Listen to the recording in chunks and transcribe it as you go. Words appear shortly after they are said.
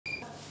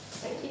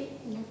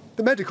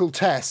The medical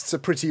tests are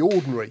pretty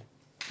ordinary.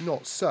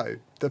 Not so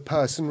the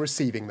person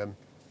receiving them.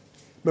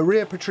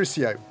 Maria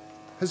Patricio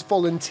has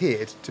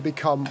volunteered to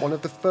become one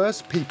of the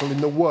first people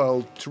in the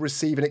world to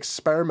receive an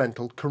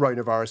experimental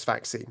coronavirus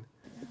vaccine,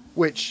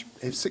 which,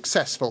 if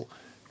successful,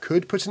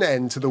 could put an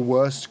end to the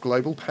worst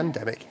global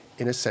pandemic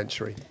in a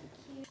century.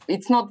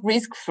 It's not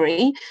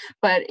risk-free,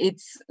 but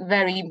it's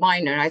very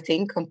minor, I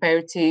think,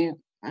 compared to,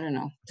 I don't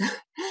know,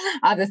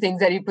 other things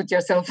that you put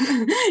yourself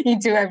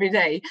into every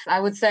day. I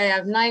would say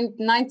I'm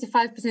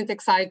 95%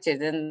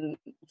 excited and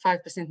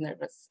 5%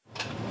 nervous.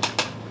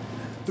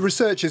 The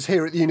researchers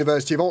here at the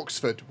University of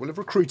Oxford will have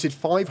recruited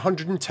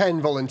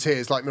 510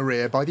 volunteers like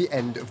Maria by the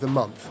end of the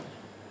month,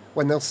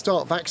 when they'll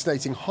start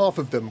vaccinating half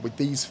of them with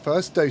these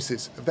first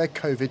doses of their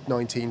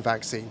COVID-19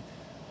 vaccine.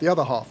 The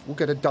other half will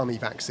get a dummy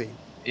vaccine.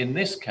 In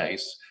this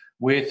case,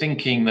 we're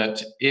thinking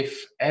that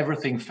if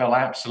everything fell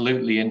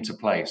absolutely into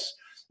place,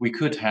 we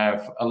could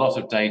have a lot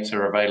of data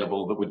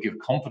available that would give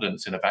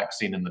confidence in a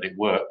vaccine and that it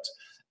worked,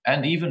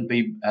 and even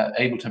be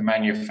able to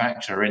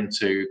manufacture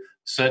into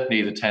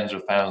certainly the tens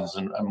of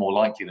thousands and more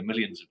likely the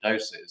millions of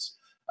doses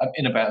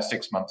in about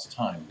 6 months'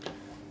 time.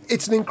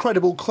 It's an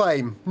incredible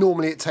claim.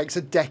 Normally it takes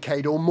a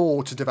decade or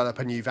more to develop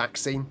a new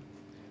vaccine.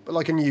 But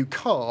like a new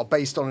car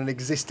based on an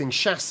existing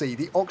chassis,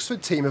 the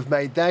Oxford team have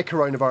made their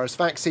coronavirus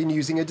vaccine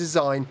using a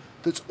design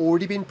that's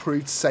already been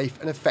proved safe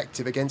and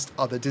effective against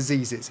other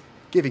diseases,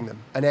 giving them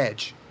an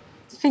edge.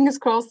 Fingers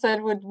crossed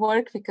that would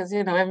work because,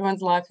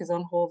 everyone's life is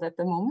on hold at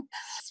the moment.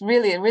 It's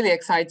really, really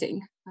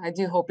exciting. I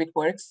do hope it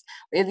works.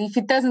 If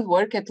it doesn't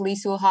work, at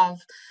least we'll have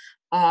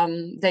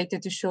data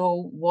to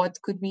show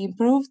what could be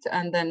improved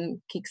and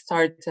then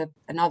kickstart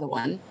another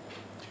one.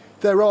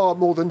 There are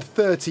more than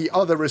 30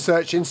 other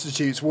research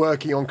institutes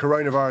working on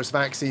coronavirus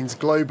vaccines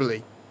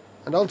globally,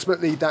 and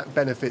ultimately that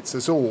benefits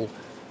us all.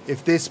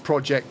 If this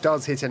project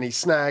does hit any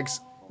snags,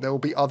 there will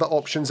be other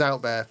options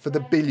out there for the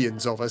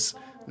billions of us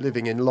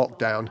living in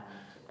lockdown.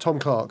 Tom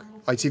Clark,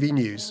 ITV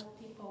News.